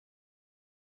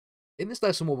In this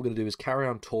lesson, what we're going to do is carry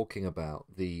on talking about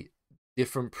the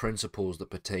different principles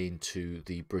that pertain to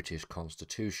the British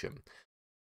Constitution.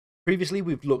 Previously,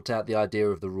 we've looked at the idea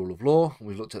of the rule of law,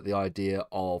 we've looked at the idea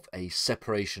of a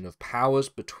separation of powers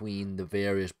between the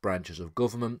various branches of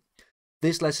government.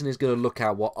 This lesson is going to look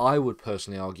at what I would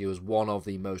personally argue as one of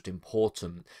the most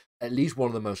important, at least one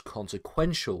of the most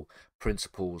consequential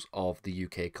principles of the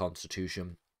UK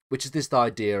Constitution, which is this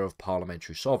idea of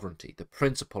parliamentary sovereignty, the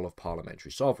principle of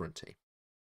parliamentary sovereignty.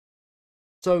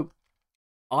 So,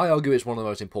 I argue it's one of the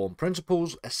most important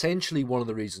principles. Essentially, one of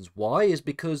the reasons why is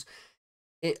because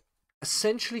it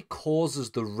essentially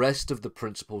causes the rest of the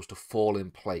principles to fall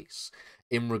in place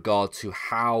in regard to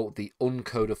how the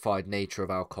uncodified nature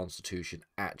of our Constitution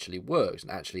actually works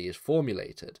and actually is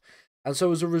formulated. And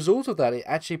so as a result of that, it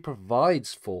actually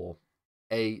provides for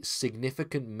a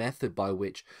significant method by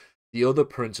which the other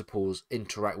principles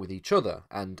interact with each other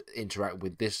and interact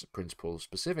with this principle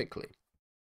specifically.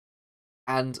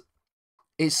 And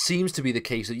it seems to be the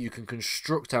case that you can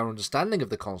construct our understanding of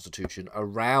the Constitution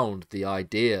around the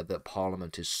idea that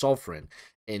Parliament is sovereign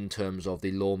in terms of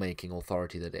the lawmaking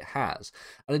authority that it has.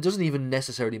 And it doesn't even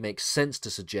necessarily make sense to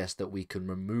suggest that we can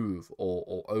remove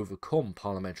or overcome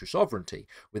parliamentary sovereignty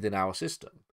within our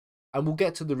system. And we'll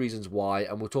get to the reasons why,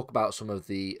 and we'll talk about some of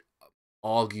the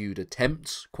argued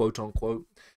attempts, quote unquote,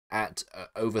 at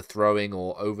overthrowing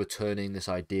or overturning this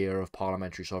idea of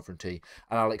parliamentary sovereignty,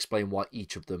 and I'll explain why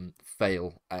each of them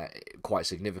fail quite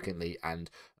significantly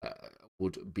and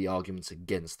would be arguments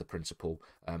against the principle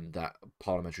that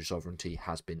parliamentary sovereignty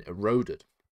has been eroded.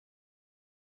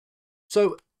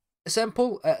 So,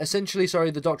 essentially,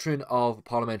 the doctrine of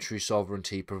parliamentary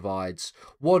sovereignty provides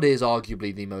what is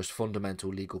arguably the most fundamental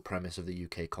legal premise of the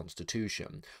UK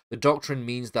Constitution. The doctrine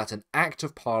means that an act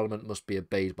of Parliament must be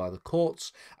obeyed by the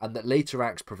courts, and that later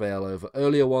acts prevail over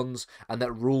earlier ones, and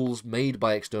that rules made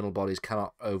by external bodies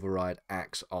cannot override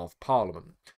acts of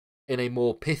Parliament. In a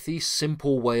more pithy,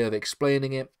 simple way of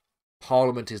explaining it,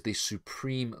 Parliament is the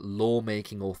supreme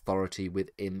lawmaking authority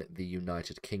within the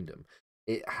United Kingdom.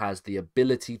 It has the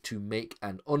ability to make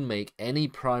and unmake any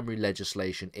primary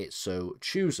legislation it so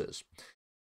chooses.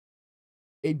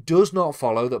 It does not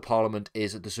follow that Parliament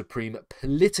is the supreme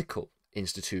political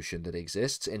institution that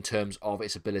exists in terms of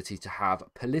its ability to have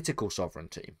political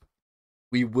sovereignty.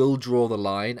 We will draw the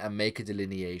line and make a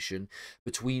delineation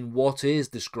between what is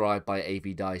described by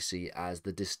A.V. Dicey as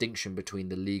the distinction between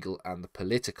the legal and the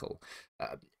political.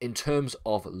 In terms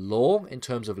of law, in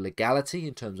terms of legality,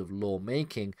 in terms of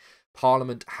lawmaking,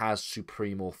 Parliament has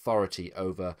supreme authority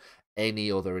over any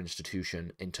other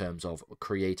institution in terms of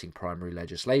creating primary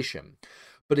legislation.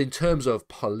 But in terms of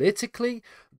politically,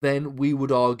 then we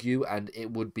would argue, and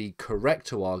it would be correct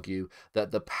to argue,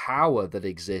 that the power that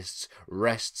exists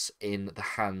rests in the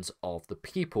hands of the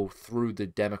people through the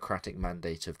democratic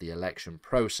mandate of the election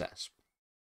process.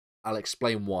 I'll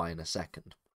explain why in a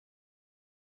second.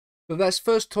 But let's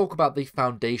first talk about the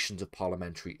foundations of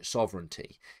parliamentary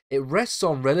sovereignty. It rests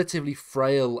on relatively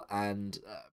frail and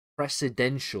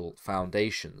precedential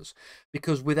foundations,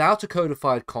 because without a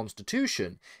codified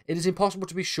constitution, it is impossible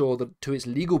to be sure that to its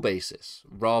legal basis,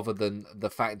 rather than the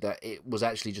fact that it was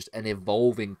actually just an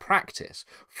evolving practice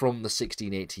from the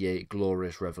 1688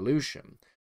 Glorious Revolution.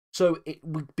 So,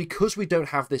 because we don't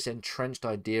have this entrenched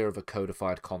idea of a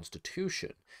codified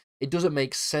constitution, it doesn't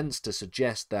make sense to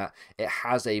suggest that it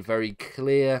has a very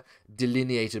clear,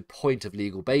 delineated point of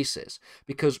legal basis,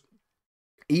 because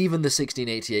even the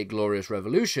 1688 Glorious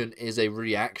Revolution is a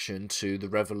reaction to the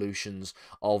revolutions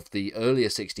of the earlier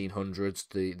 1600s,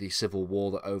 the civil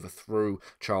war that overthrew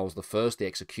Charles I, the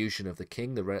execution of the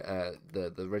king,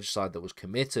 the regicide that was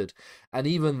committed, and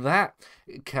even that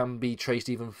can be traced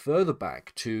even further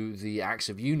back to the Acts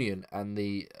of Union and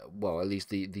at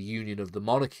least the union of the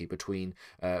monarchy between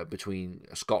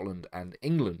Scotland and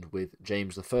England, with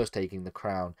James I taking the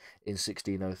crown in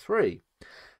 1603.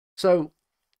 So,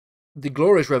 the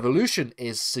Glorious Revolution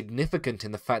is significant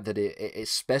in the fact that it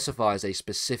specifies a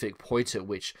specific point at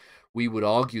which we would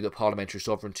argue that parliamentary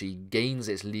sovereignty gains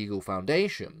its legal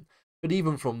foundation. But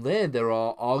even from there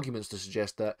are arguments to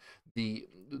suggest that the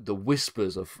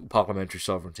whispers of parliamentary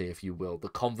sovereignty, if you will, the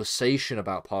conversation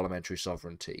about parliamentary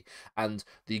sovereignty, and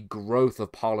the growth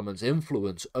of Parliament's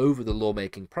influence over the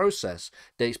lawmaking process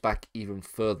dates back even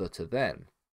further to then.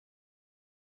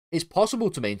 It's possible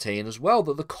to maintain as well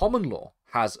that the common law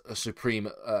has a supreme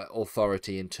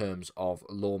authority in terms of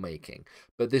lawmaking,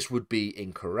 but this would be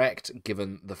incorrect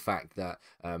given the fact that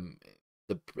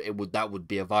that would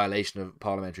be a violation of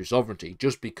parliamentary sovereignty,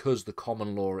 just because the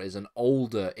common law is an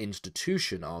older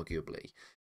institution, arguably.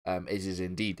 it is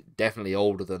indeed definitely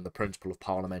older than the principle of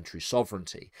parliamentary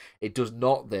sovereignty. It does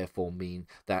not therefore mean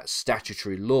that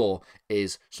statutory law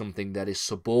is something that is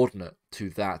subordinate to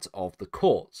that of the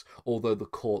courts, although the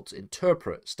courts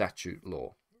interpret statute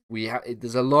law.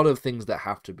 There's a lot of things that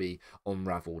have to be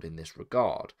unraveled in this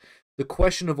regard. The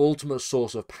question of ultimate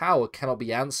source of power cannot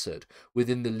be answered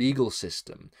within the legal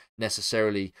system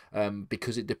necessarily,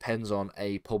 because it depends on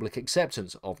a public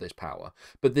acceptance of this power.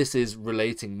 But this is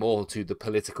relating more to the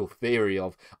political theory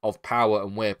of power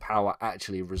and where power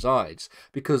actually resides.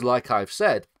 Because, like I've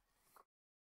said,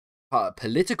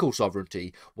 political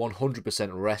sovereignty 100%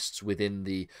 rests within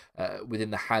the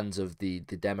hands of the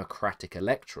democratic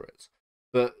electorate.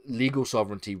 But legal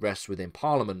sovereignty rests within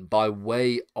Parliament by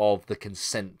way of the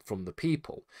consent from the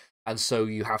people. And so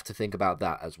you have to think about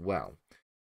that as well.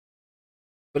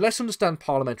 But let's understand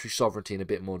parliamentary sovereignty in a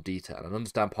bit more detail and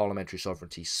understand parliamentary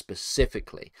sovereignty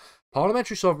specifically.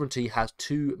 Parliamentary sovereignty has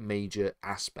two major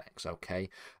aspects, okay?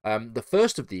 The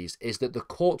first of these is that the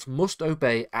courts must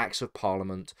obey acts of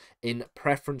Parliament in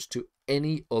preference to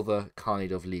any other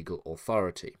kind of legal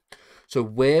authority. So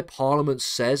where Parliament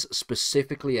says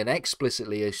specifically and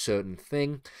explicitly a certain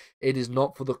thing, it is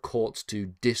not for the courts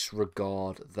to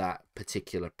disregard that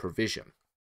particular provision.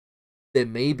 There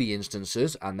may be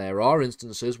instances, and there are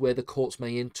instances, where the courts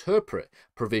may interpret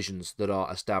provisions that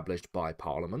are established by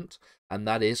Parliament, and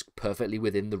that is perfectly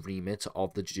within the remit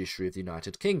of the judiciary of the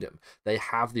United Kingdom. They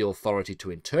have the authority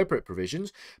to interpret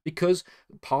provisions because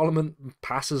Parliament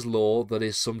passes law that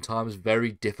is sometimes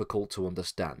very difficult to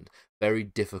understand, very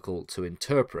difficult to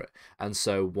interpret. And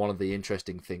so one of the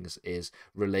interesting things is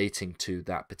relating to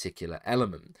that particular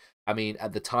element. I mean,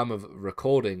 at the time of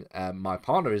recording, my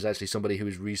partner is actually somebody who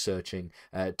is researching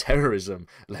terrorism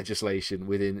legislation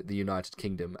within the United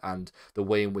Kingdom and the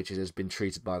way in which it has been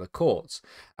treated by the courts.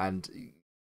 And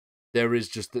there is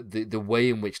just the way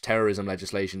in which terrorism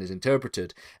legislation is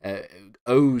interpreted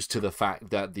owes to the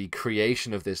fact that the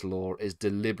creation of this law is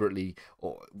deliberately,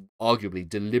 or arguably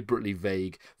deliberately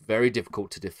vague, very difficult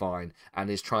to define, and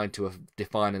is trying to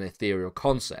define an ethereal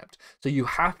concept. So you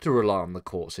have to rely on the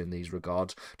courts in these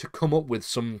regards to come up with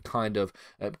some kind of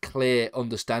clear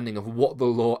understanding of what the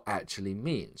law actually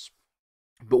means.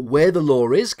 But where the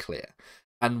law is clear,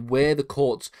 and where the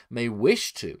courts may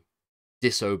wish to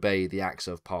disobey the acts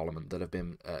of Parliament that have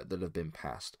been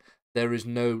passed, there is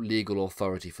no legal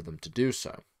authority for them to do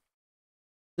so.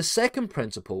 The second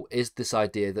principle is this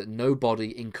idea that no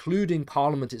body, including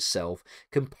Parliament itself,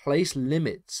 can place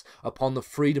limits upon the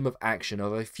freedom of action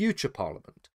of a future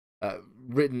Parliament.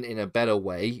 Written in a better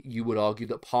way, you would argue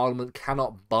that Parliament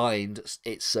cannot bind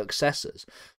its successors.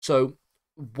 So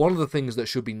one of the things that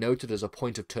should be noted as a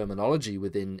point of terminology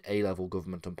within A-level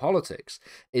government and politics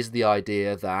is the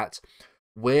idea that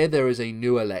where there is a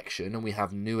new election and we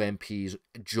have new MPs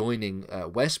joining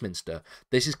Westminster,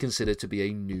 this is considered to be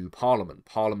a new Parliament.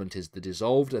 Parliament is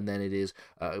dissolved and then it is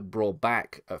brought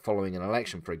back following an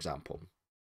election, for example.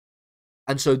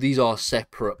 And so these are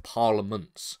separate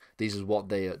parliaments. These is what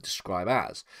they describe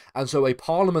as. And so a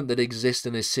parliament that exists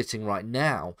and is sitting right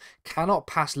now cannot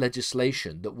pass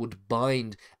legislation that would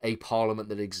bind a parliament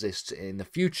that exists in the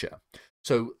future.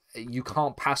 So you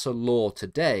can't pass a law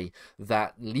today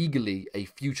that legally a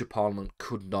future parliament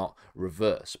could not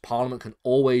reverse. Parliament can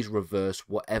always reverse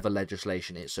whatever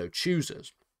legislation it so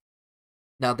chooses.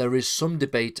 Now, there is some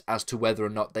debate as to whether or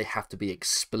not they have to be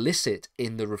explicit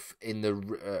in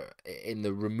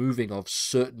the removing of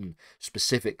certain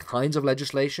specific kinds of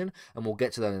legislation, and we'll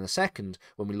get to that in a second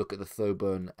when we look at the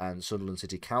Thoburn and Sunderland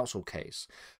City Council case.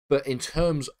 But in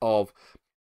terms of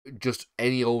just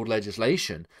any old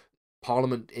legislation,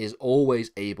 Parliament is always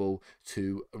able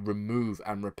to remove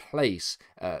and replace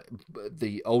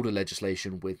the older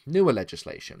legislation with newer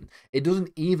legislation. It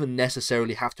doesn't even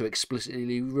necessarily have to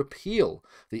explicitly repeal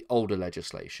the older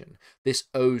legislation. This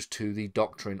owes to the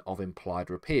doctrine of implied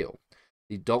repeal.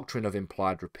 The doctrine of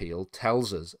implied repeal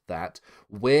tells us that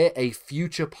where a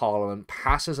future Parliament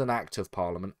passes an act of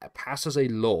Parliament, passes a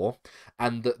law,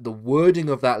 and that the wording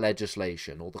of that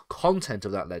legislation or the content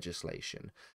of that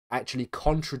legislation actually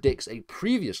contradicts a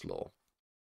previous law,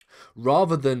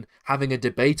 rather than having a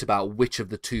debate about which of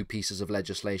the two pieces of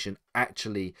legislation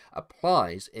actually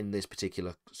applies in this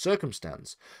particular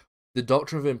circumstance, the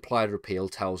doctrine of implied repeal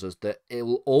tells us that it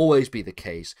will always be the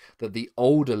case that the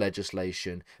older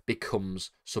legislation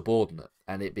becomes subordinate.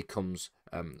 and it becomes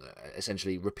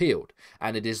essentially repealed.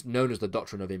 And it is known as the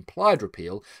doctrine of implied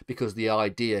repeal, because the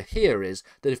idea here is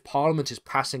that if Parliament is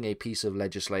passing a piece of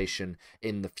legislation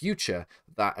in the future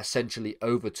that essentially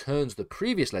overturns the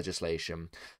previous legislation,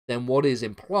 then what is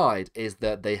implied is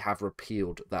that they have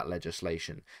repealed that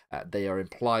legislation. They are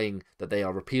implying that they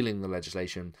are repealing the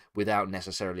legislation without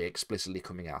necessarily explicitly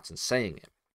coming out and saying it.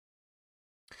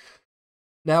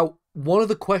 Now, one of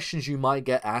the questions you might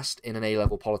get asked in an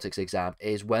A-level politics exam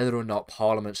is whether or not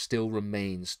Parliament still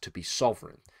remains to be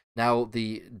sovereign. Now,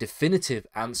 the definitive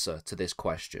answer to this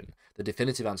question,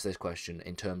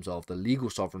 in terms of the legal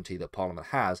sovereignty that Parliament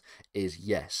has, is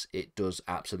yes, it does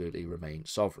absolutely remain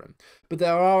sovereign. But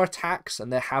there are attacks,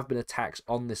 and there have been attacks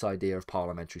on this idea of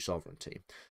parliamentary sovereignty.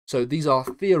 So these are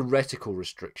theoretical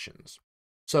restrictions.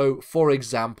 So, for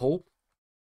example,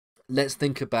 let's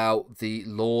think about the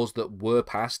laws that were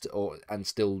passed and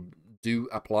still do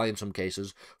apply in some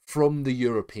cases from the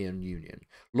European Union.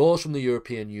 Laws from the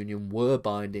European Union were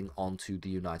binding onto the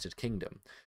United Kingdom,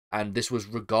 and this was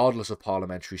regardless of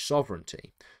parliamentary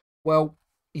sovereignty. Well,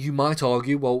 you might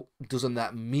argue, well, doesn't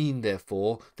that mean,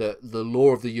 therefore, that the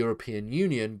law of the European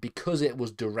Union, because it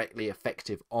was directly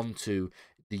effective onto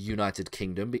the United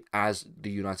Kingdom, as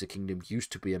the United Kingdom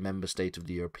used to be a member state of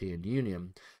the European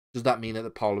Union, does that mean that the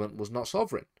Parliament was not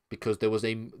sovereign because there was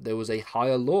a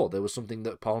higher law? There was something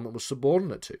that Parliament was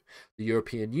subordinate to, the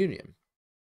European Union.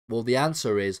 Well, the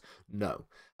answer is no,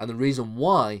 and the reason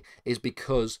why is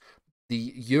because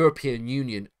the European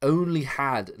Union only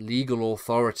had legal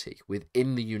authority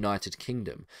within the United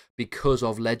Kingdom because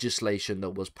of legislation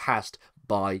that was passed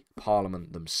by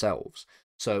Parliament themselves.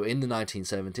 So in the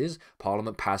 1970s,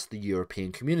 Parliament passed the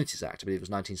European Communities Act. I believe it was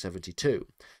 1972.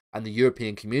 And the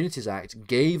European Communities Act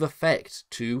gave effect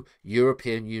to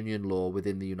European Union law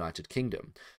within the United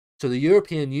Kingdom. So the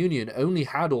European Union only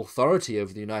had authority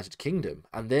over the United Kingdom,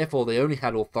 and therefore they only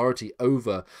had authority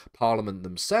over Parliament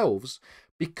themselves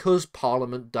because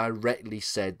Parliament directly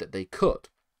said that they could.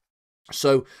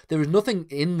 So there is nothing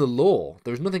in the law,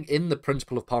 there is nothing in the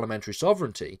principle of parliamentary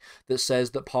sovereignty that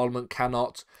says that Parliament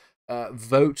cannot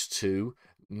vote to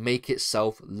make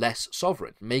itself less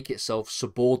sovereign, make itself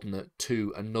subordinate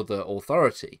to another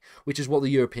authority, which is what the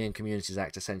European Communities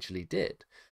Act essentially did.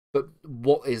 But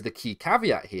what is the key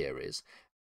caveat here is,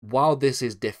 while this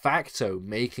is de facto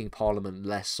making Parliament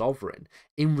less sovereign,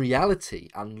 in reality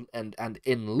and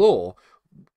in law,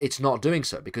 it's not doing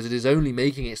so, because it is only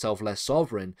making itself less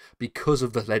sovereign because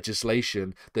of the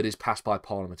legislation that is passed by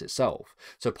Parliament itself.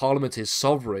 So Parliament is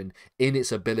sovereign in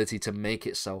its ability to make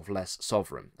itself less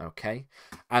sovereign, okay?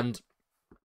 And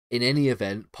in any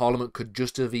event, Parliament could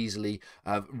just as easily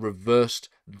have reversed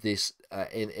this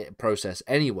process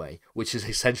anyway, which is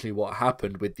essentially what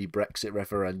happened with the Brexit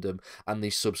referendum and the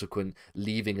subsequent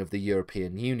leaving of the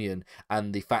European Union,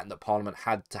 and the fact that Parliament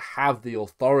had to have the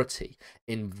authority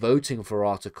in voting for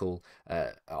Article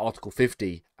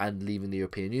 50 and leaving the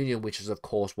European Union, which is of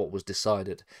course what was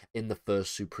decided in the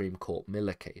first Supreme Court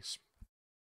Miller case.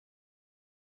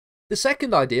 The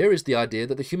second idea is the idea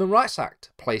that the Human Rights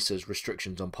Act places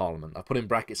restrictions on Parliament. I put in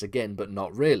brackets again, but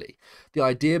not really. The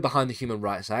idea behind the Human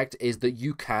Rights Act is that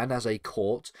you can, as a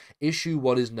court, issue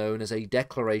what is known as a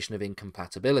declaration of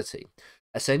incompatibility.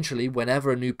 Essentially,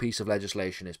 whenever a new piece of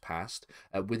legislation is passed,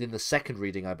 within the second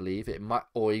reading, I believe, it might,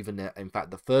 or even in fact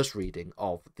the first reading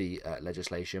of the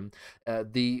legislation,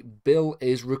 the bill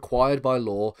is required by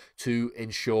law to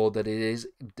ensure that it is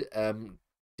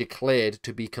declared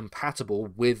to be compatible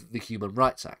with the Human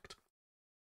Rights Act.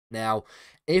 Now,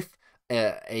 if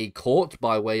a court,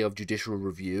 by way of judicial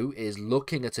review, is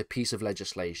looking at a piece of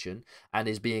legislation and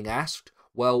is being asked,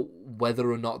 well,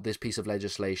 whether or not this piece of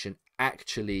legislation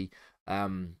actually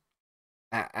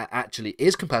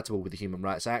is compatible with the Human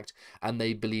Rights Act, and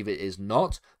they believe it is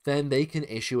not, then they can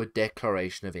issue a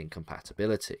declaration of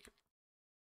incompatibility.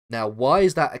 Now, why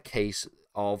is that a case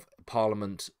of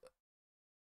Parliament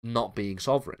not being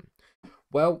sovereign?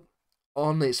 Well,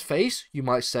 on its face, you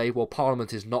might say, well,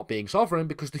 Parliament is not being sovereign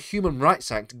because the Human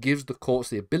Rights Act gives the courts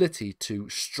the ability to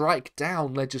strike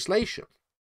down legislation.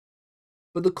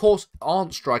 But the courts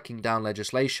aren't striking down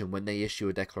legislation when they issue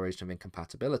a declaration of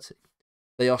incompatibility.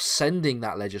 They are sending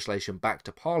that legislation back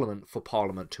to Parliament for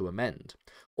Parliament to amend.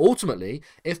 Ultimately,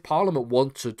 if Parliament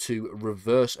wanted to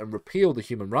reverse and repeal the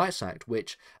Human Rights Act,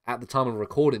 which at the time of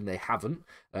recording they haven't,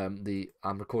 I'm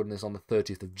recording this on the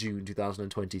 30th of June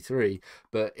 2023,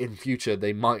 but in future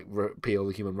they might repeal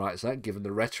the Human Rights Act given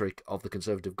the rhetoric of the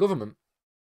Conservative government,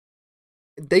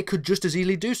 they could just as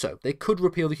easily do so. They could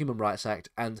repeal the Human Rights Act,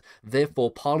 and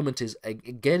therefore Parliament is,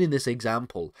 again in this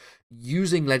example,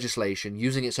 using legislation,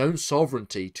 using its own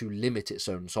sovereignty to limit its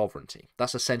own sovereignty.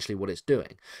 That's essentially what it's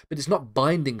doing. But it's not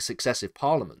binding successive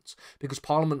parliaments, because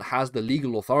Parliament has the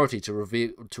legal authority to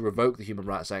revoke the Human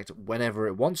Rights Act whenever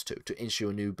it wants to issue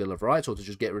a new Bill of Rights, or to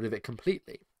just get rid of it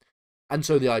completely. And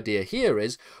so the idea here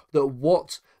is that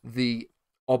what the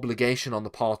obligation on the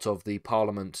part of the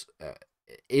Parliament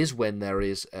is when there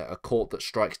is a court that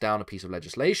strikes down a piece of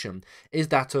legislation is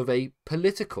that of a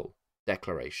political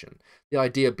declaration. The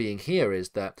idea being here is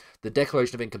that the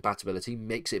Declaration of Incompatibility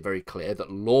makes it very clear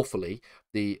that lawfully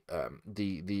the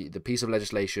piece of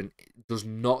legislation does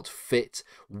not fit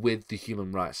with the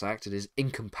Human Rights Act. It is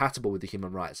incompatible with the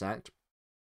Human Rights Act.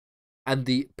 And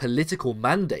the political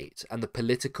mandate and the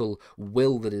political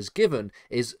will that is given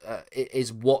is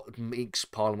what makes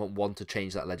Parliament want to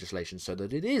change that legislation so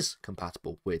that it is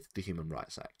compatible with the Human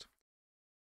Rights Act.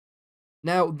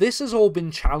 Now, this has all been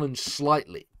challenged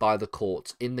slightly by the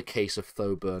courts in the case of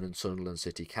Thoburn and Sunderland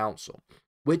City Council,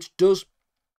 which does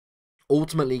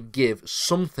ultimately give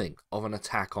something of an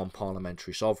attack on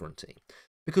parliamentary sovereignty.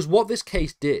 Because what this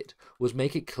case did was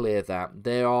make it clear that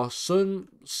there are some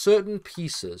certain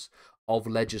pieces of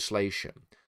legislation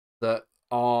that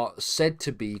are said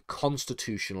to be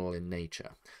constitutional in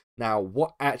nature. Now,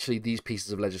 what actually these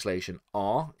pieces of legislation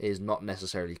are is not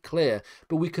necessarily clear,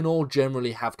 but we can all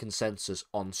generally have consensus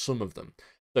on some of them.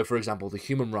 So, for example, the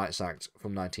Human Rights Act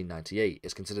from 1998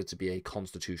 is considered to be a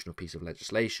constitutional piece of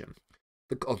legislation.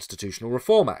 The Constitutional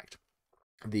Reform Act,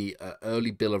 the early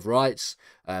Bill of Rights,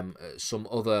 some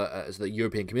other, the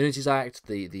European Communities Act,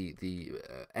 the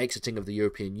exiting of the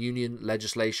European Union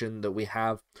legislation that we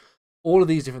have, all of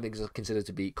these different things are considered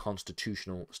to be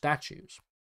constitutional statutes.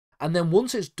 And then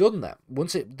once it's done that,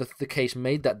 once the case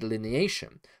made that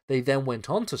delineation, they then went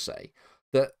on to say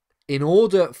that in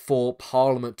order for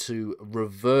Parliament to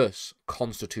reverse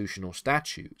constitutional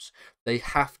statutes, they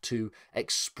have to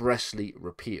expressly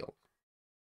repeal,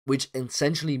 which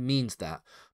essentially means that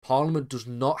Parliament does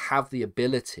not have the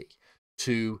ability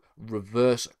to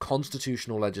reverse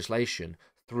constitutional legislation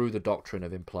through the doctrine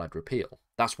of implied repeal.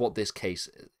 That's what this case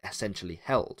essentially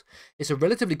held. It's a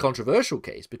relatively controversial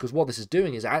case because what this is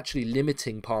doing is actually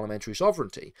limiting parliamentary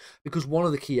sovereignty, because one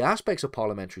of the key aspects of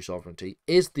parliamentary sovereignty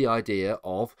is the idea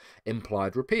of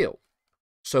implied repeal.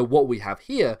 So what we have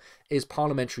here is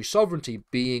parliamentary sovereignty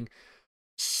being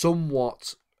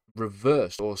somewhat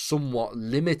reversed or somewhat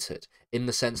limited in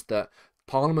the sense that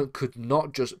Parliament could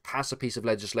not just pass a piece of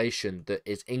legislation that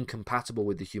is incompatible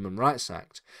with the Human Rights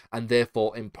Act and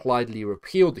therefore impliedly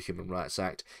repeal the Human Rights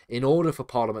Act. In order for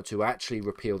Parliament to actually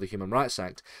repeal the Human Rights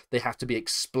Act, they have to be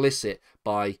explicit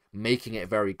by making it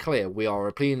very clear we are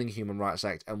repealing the Human Rights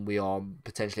Act and we are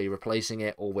potentially replacing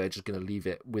it, or we're just going to leave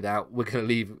it without, we're going to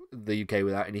leave the UK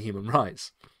without any human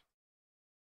rights.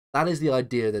 That is the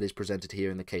idea that is presented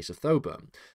here in the case of Thoburn.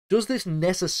 Does this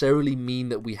necessarily mean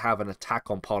that we have an attack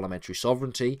on parliamentary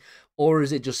sovereignty, or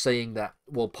is it just saying that,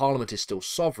 well, Parliament is still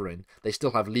sovereign, they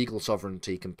still have legal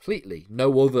sovereignty completely,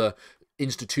 no other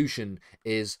institution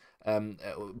is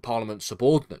Parliament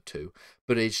subordinate to,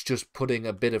 but it's just putting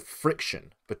a bit of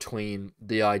friction between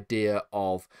the idea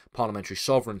of parliamentary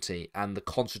sovereignty and the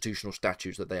constitutional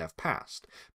statutes that they have passed?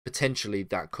 Potentially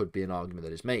that could be an argument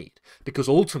that is made, because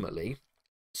ultimately,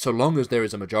 so long as there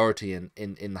is a majority in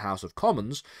the House of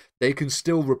Commons, they can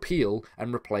still repeal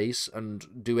and replace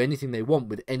and do anything they want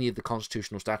with any of the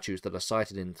constitutional statutes that are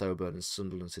cited in Thoburn and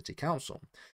Sunderland City Council.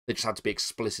 They just have to be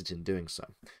explicit in doing so.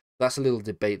 That's a little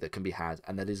debate that can be had,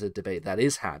 and that is a debate that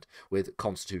is had with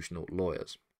constitutional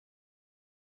lawyers.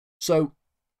 So,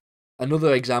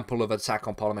 another example of attack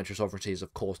on parliamentary sovereignty is,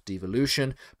 of course,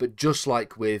 devolution, but just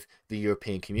like with the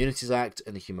European Communities Act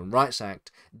and the Human Rights Act,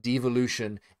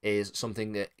 devolution is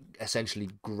something that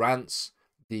essentially grants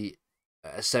the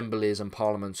assemblies and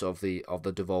parliaments of the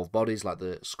devolved bodies, like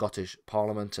the Scottish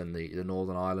Parliament and the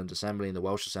Northern Ireland Assembly and the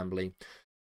Welsh Assembly.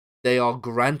 They are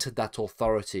granted that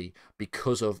authority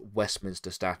because of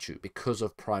Westminster Statute, because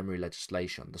of primary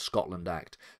legislation, the Scotland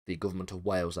Act, the Government of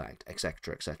Wales Act,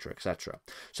 etc., etc., etc.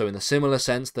 So in the similar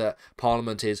sense that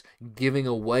Parliament is giving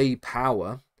away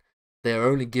power, they are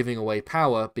only giving away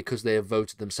power because they have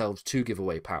voted themselves to give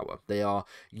away power. They are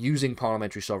using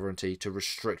parliamentary sovereignty to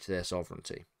restrict their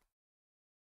sovereignty.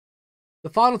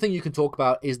 The final thing you can talk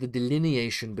about is the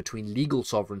delineation between legal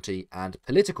sovereignty and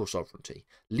political sovereignty.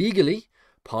 Legally,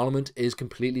 Parliament is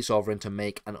completely sovereign to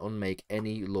make and unmake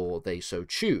any law they so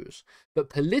choose, but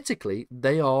politically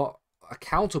they are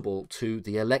accountable to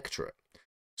the electorate.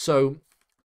 So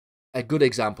a good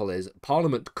example is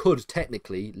Parliament could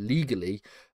technically, legally,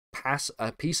 pass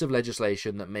a piece of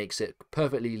legislation that makes it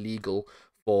perfectly legal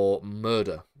for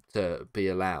murder to be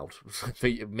allowed.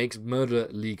 It makes murder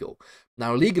legal.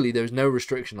 Now, legally, there's no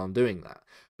restriction on doing that.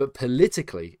 But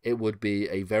politically, it would be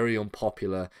a very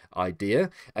unpopular idea.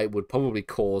 It would probably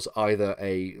cause either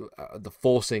the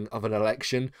forcing of an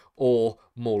election or,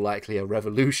 more likely, a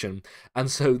revolution.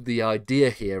 And so the idea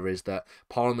here is that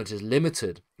Parliament is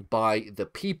limited by the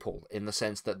people in the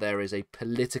sense that there is a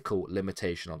political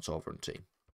limitation on sovereignty.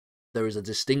 There is a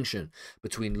distinction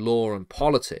between law and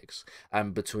politics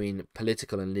and between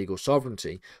political and legal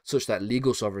sovereignty, such that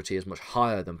legal sovereignty is much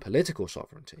higher than political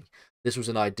sovereignty. This was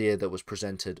an idea that was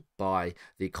presented by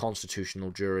the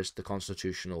constitutional jurist, the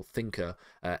constitutional thinker,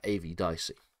 A.V.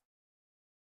 Dicey.